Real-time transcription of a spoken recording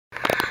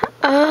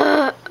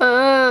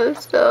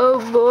So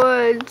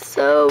bored,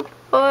 so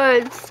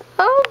bored,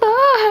 so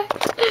bored,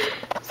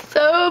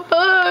 so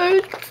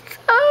bored,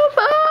 so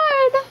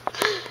bored,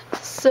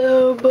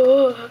 so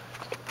bored,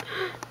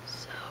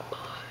 so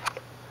bored,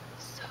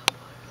 so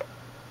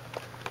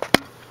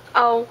bored.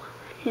 Oh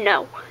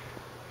no.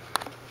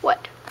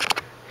 What?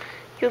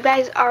 You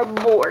guys are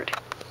bored.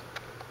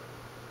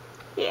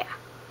 Yeah.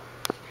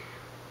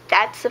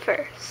 That's the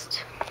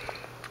first.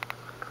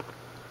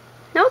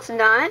 No, it's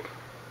not.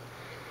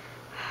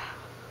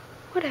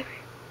 Whatever.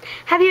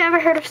 Have you ever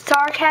heard of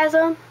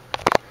sarcasm?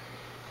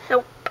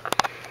 Nope.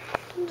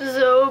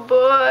 So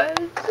bored.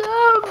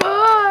 So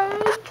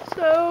bored.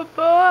 So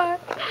bored.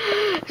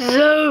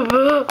 So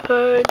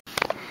bored.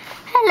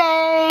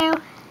 Hello.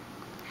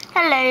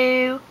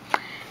 Hello.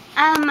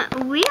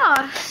 We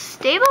are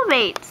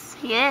stablemates.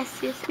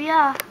 Yes, we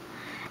are.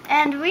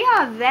 And we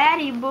are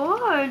very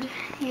bored.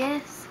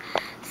 Yes.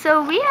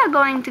 So we are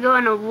going to go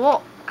on a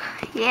walk.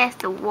 Yes,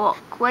 a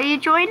walk. Will you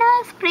join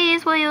us?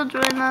 Please, will you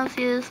join us?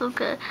 Yes,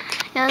 okay.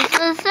 Yes,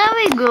 there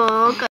we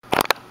go. Okay.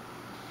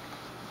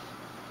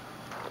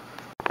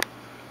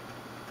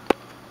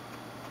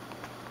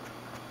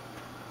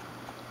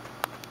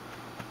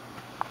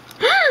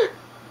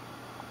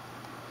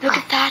 Look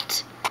at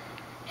that.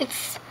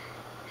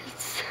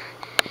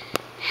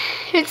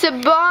 It's a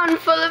barn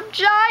full of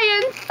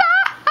giants.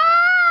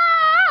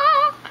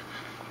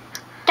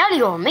 Daddy,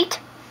 you mate.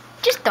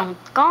 Just don't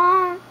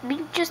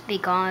just be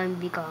gone,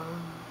 be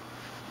gone.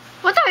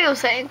 What are you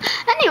saying?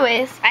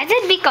 Anyways, I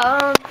said be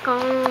gone,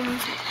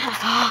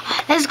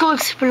 let's go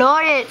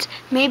explore it.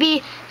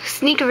 Maybe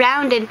sneak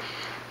around and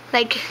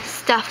like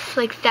stuff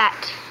like that.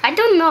 I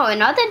don't know.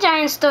 In other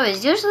giant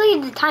stories, usually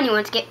the tiny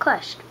ones get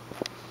crushed.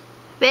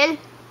 Well,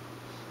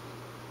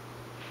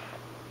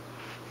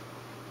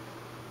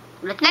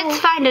 let's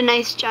find a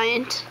nice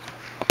giant.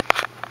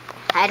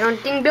 I don't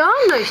think there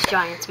are nice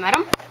giants,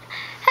 madam.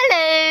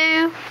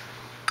 Hello.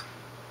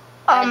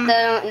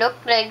 They look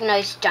like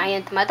nice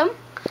giant, madam.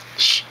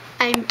 Shh,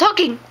 I'm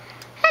talking.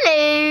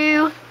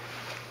 Hello.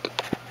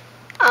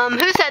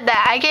 Who said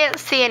that? I can't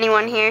see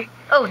anyone here.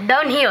 Oh,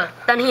 down here,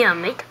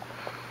 mate.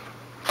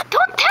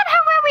 Don't tell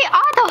her where we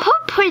are. The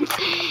whole point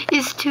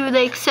is to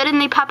like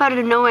suddenly pop out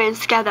of nowhere and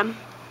scare them.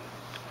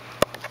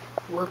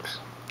 Whoops.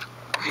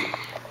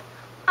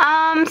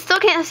 Still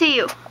can't see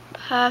you.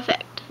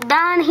 Perfect.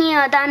 Down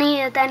here.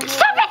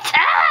 Stop it!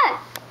 Ah!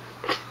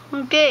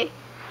 Okay.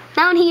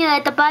 Down here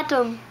at the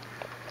bottom.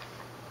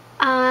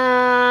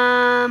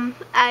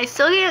 I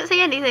still can't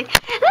see anything.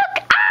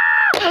 Look!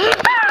 Ah! Ah!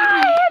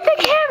 I hit the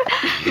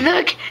camera!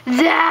 Look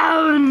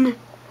down!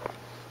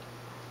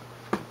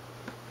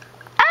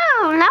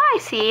 Oh, now I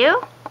see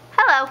you.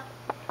 Hello.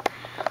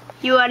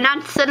 You are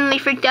not suddenly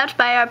freaked out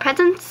by our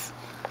presence?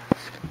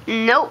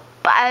 Nope,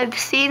 I've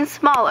seen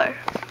smaller.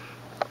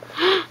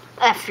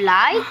 A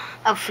fly?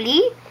 A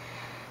flea?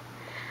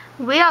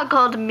 We are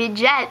called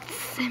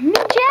midgets.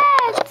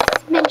 Midgets.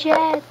 It's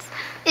midgets.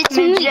 It's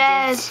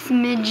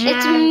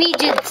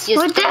midgets.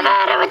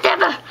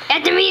 Whatever.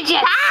 It's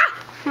midgets. Ah!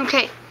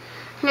 Okay,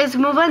 let's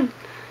move on.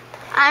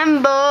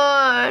 I'm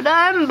bored.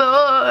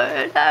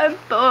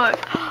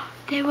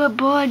 They were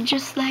bored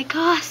just like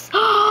us.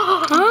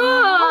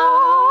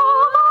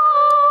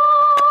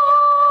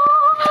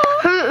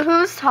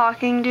 Who's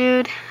talking,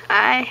 dude?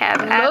 I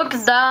have Look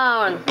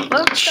down.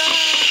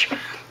 Shh.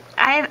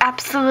 I have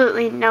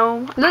absolutely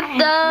no Look idea.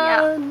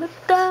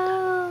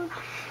 down.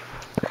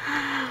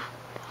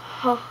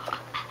 Oh,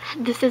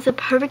 this is a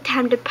perfect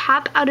time to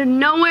pop out of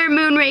nowhere,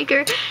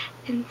 Moonraker.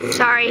 And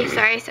sorry,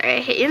 I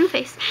hit you in the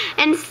face.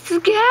 And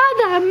scare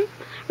them.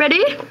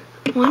 Ready?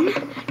 1,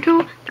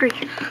 2, 3.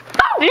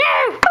 Boo!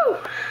 Boo!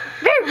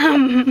 Boo!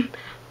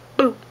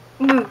 Boo!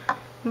 Boo!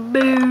 Boo!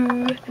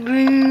 Boo!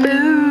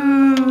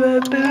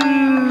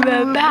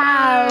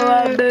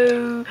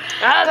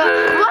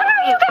 What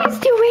are you guys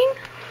doing?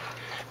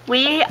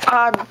 We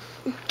are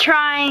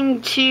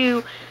trying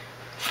to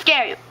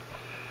scare you.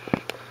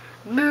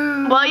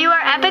 Boo. Well, you are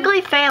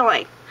epically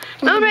failing.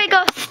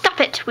 Moonraker, stop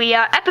it. We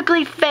are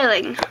epically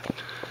failing.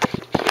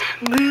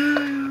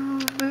 Boo,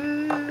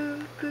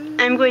 boo, boo.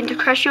 I'm going to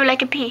crush you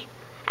like a pea.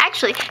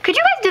 Actually, could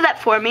you guys do that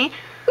for me?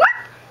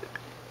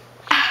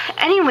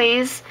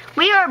 Anyways,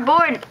 we are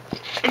bored.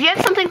 If you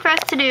have something for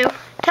us to do,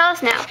 tell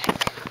us now.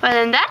 Well,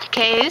 in that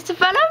case,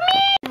 follow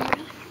me.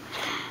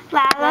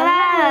 La la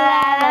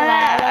la la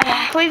la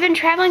la. We've been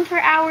traveling for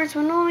hours.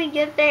 When will we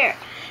get there?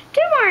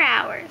 2 more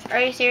hours. Are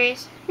you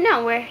serious?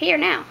 No, we're here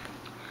now.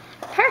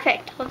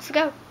 Perfect. Let's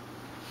go.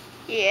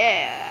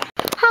 Yeah.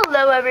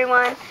 Hello,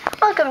 everyone.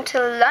 Welcome to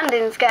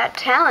London's Got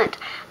Talent.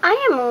 I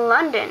am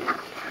London.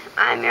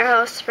 I'm your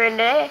host for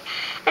today.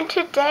 And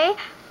today,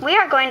 we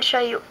are going to show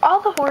you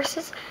all the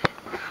horses,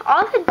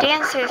 all the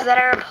dancers that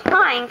are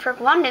applying for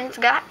London's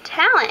Got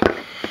Talent.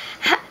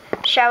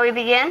 Shall we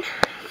begin?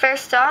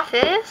 First off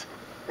is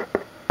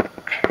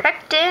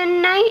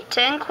Kryptonite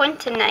and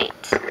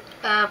Quintonite.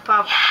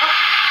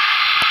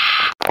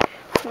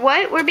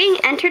 What? We're being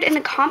entered in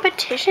a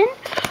competition?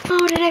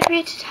 Oh, did I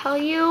forget to tell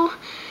you?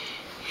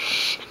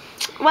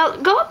 Well,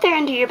 go up there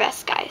and do your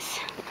best, guys.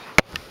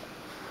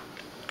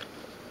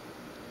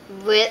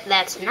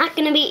 That's not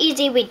gonna be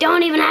easy. We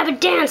don't even have a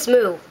dance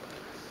move.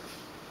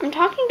 I'm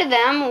talking to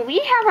them. We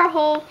have our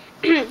whole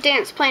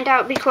dance planned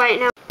out. Be quiet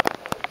now.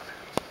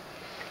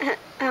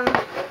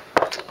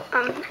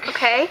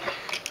 Okay.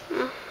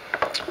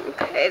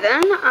 Okay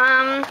then.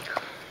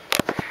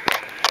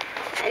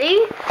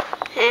 Ready?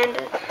 And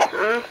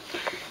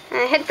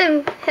hit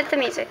the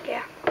music.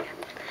 Yeah.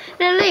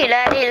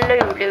 Lila lila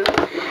loo,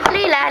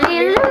 lila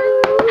lila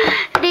loo,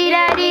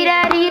 lila lila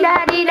lila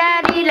lila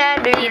lila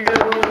loo,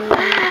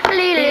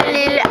 lila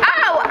lila.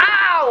 Ow!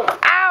 Ow!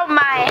 Ow!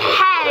 My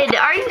head.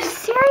 Are you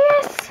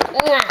serious?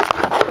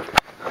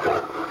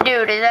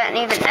 Dude, is that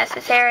even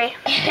necessary?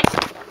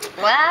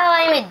 Well,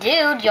 I'm a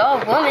dude. You're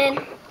a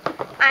woman.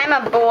 I'm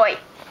a boy.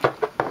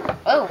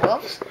 Oh,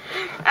 whoops.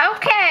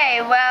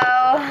 Okay,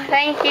 well,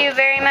 thank you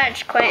very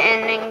much,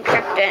 Quentin and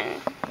Krypton.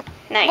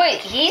 Nice. Wait,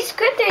 he's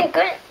Krypton.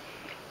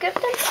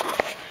 Krypton?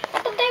 I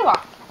thought they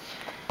were.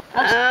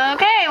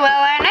 Okay,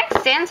 well, our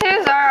next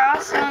dancers are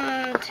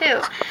awesome,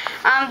 too.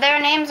 Their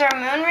names are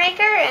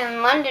Moonraker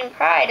and London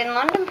Pride, and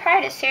London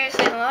Pride is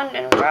seriously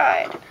London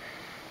Pride.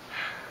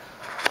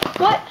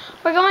 What?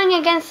 We're going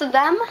against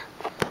them?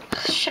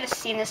 Should have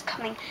seen this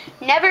coming.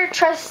 Never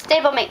trust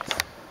stablemates.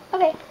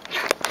 Okay.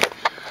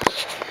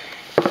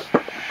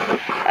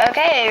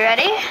 Okay,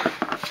 ready?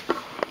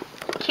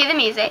 Cue the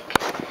music.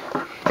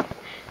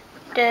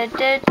 Da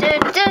da da da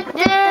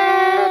da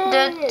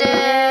da da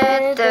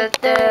da da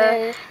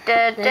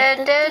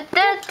da da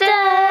da da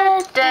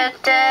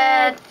da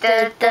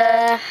da da da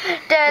da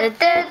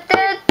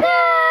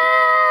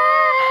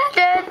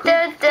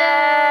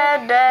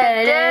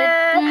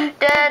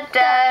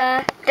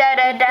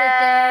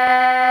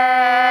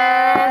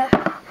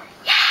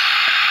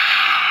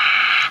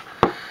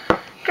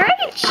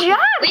Great job,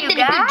 you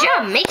guys! Good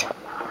job, mate.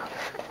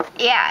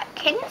 Yeah,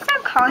 can you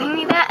stop calling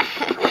me that?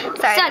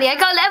 Sorry, I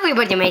call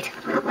everybody mate.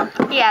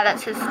 Yeah,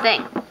 that's his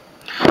thing.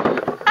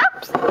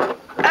 Oops.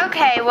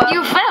 Okay, well...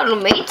 You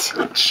failed, mate.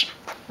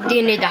 Do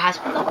you need the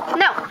hospital?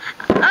 No.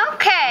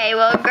 Okay,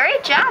 well,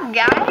 great job,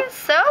 guys.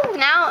 So,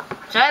 now...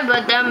 Sorry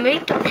about that,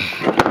 mate.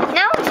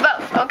 Now let's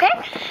vote, okay?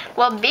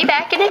 We'll be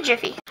back in a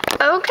jiffy.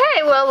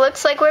 Okay, well,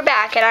 looks like we're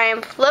back, and I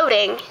am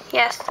floating.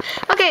 Yes.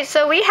 Okay,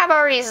 so we have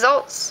our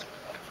results.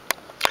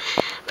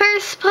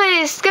 First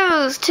place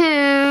goes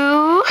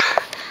to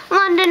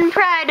London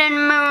Pride and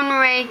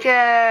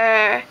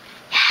Moonraker.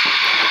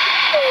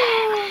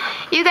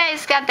 You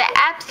guys got the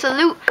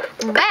absolute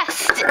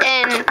best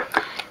in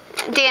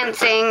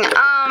dancing.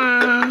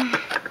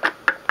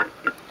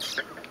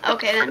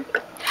 Okay then.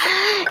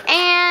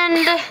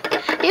 And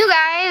you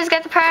guys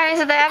got the prize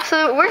of the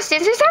absolute worst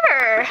dancers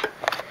ever.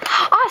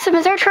 Awesome.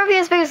 Is our trophy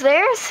as big as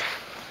theirs?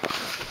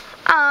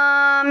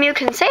 You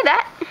can say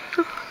that.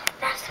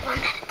 That's the one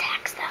that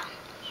attacks them.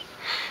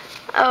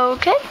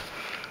 Okay.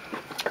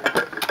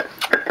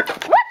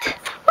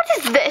 What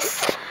is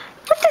this?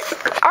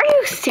 Are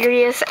you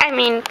serious? I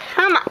mean,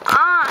 come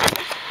on.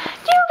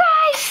 You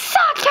guys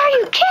sucked. Are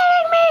you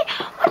kidding me?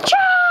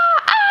 Whatcha?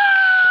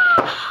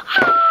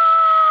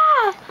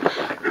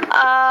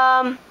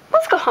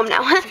 Let's go home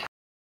now.